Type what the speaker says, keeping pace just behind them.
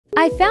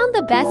I found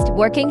the best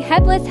working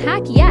headless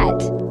hack yet.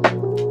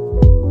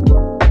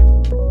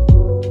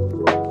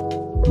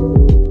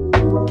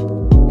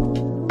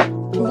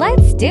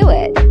 Let's do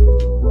it.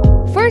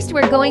 First,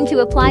 we're going to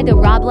apply the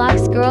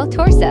Roblox girl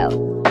torso.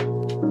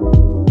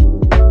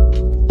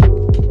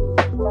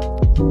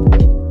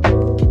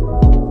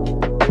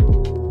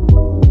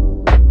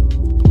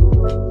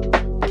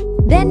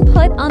 Then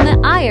put on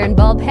the iron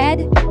bulb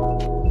head.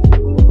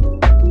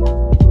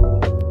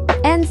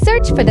 And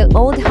search for the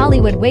old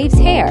Hollywood waves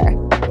hair.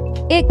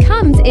 It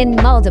comes in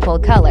multiple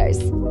colors.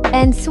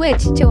 And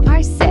switch to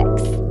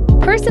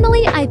R6.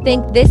 Personally, I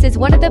think this is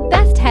one of the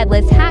best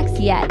headless hacks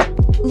yet.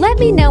 Let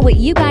me know what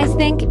you guys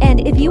think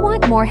and if you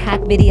want more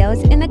hack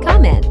videos in the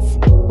comments.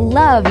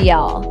 Love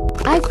y'all.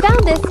 I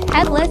found this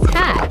headless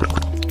hack.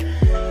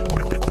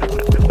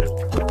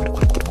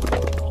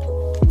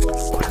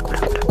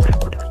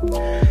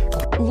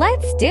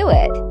 Let's do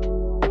it.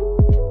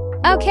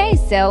 Okay,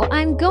 so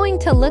I'm going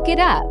to look it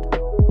up.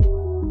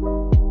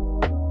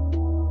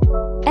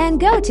 And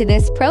go to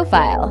this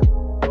profile.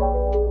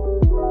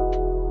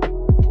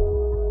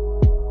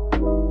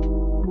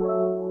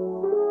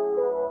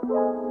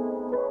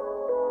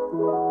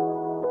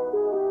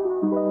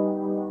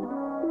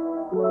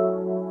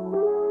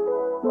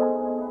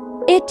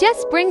 It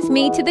just brings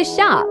me to the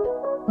shop.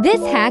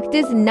 This hack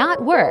does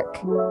not work.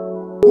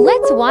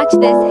 Let's watch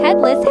this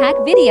headless hack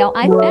video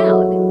I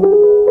found.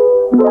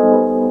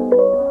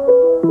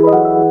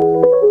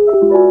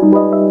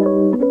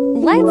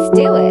 Let's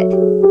do it.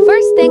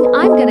 First thing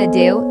I'm gonna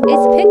do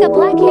is pick a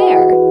black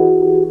hair.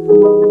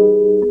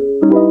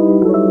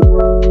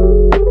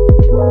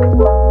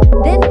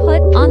 Then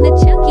put on the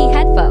chunky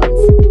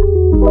headphones.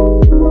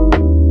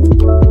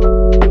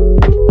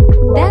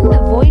 Then the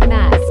void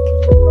mask.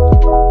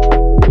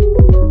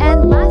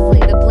 And lastly,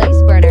 the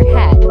blaze burner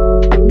head.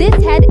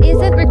 This head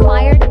isn't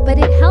required, but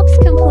it helps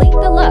complete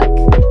the look.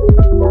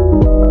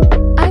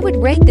 I would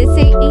rate this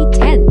a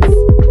 8/10.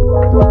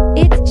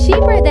 It's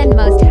cheaper than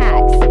most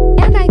hacks,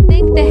 and I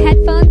think the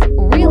headphones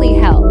really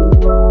help.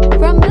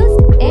 From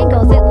most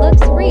angles, it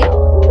looks real.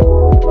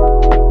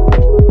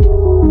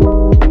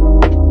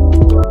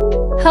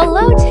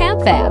 Hello,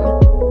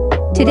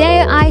 TamFam.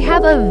 Today, I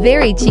have a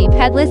very cheap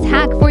headless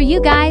hack for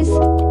you guys.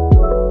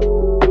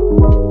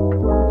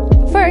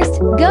 First,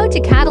 go to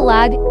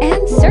Catalog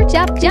and search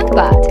up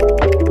Junkbot.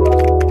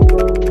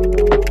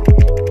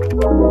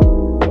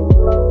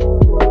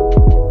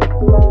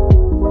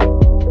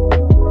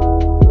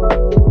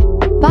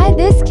 Buy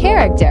this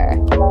character.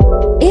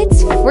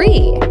 It's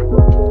free.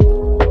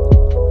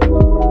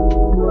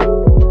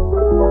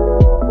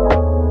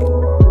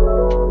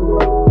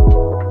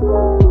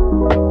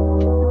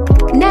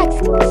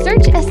 Next,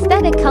 search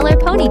aesthetic color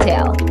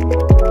ponytail.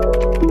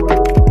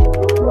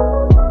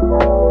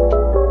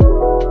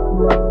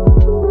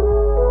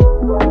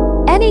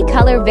 Any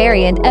color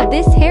variant of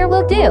this hair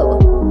will do.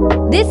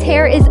 This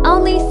hair is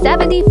only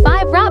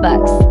 75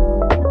 Robux.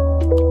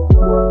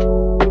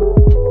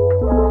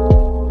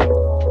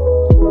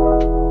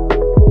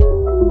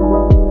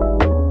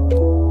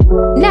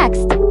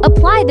 Next,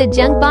 apply the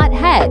Junkbot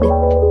head.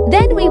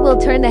 Then we will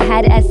turn the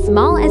head as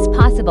small as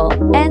possible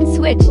and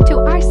switch to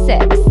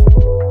R6.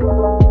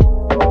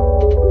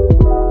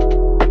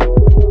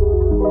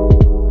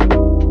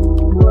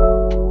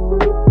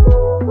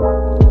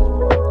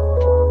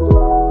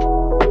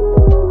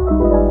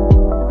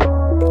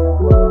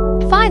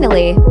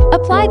 Finally,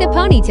 apply the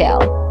ponytail.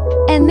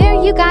 And there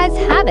you guys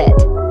have it.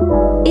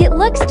 It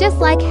looks just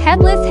like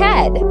headless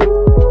head.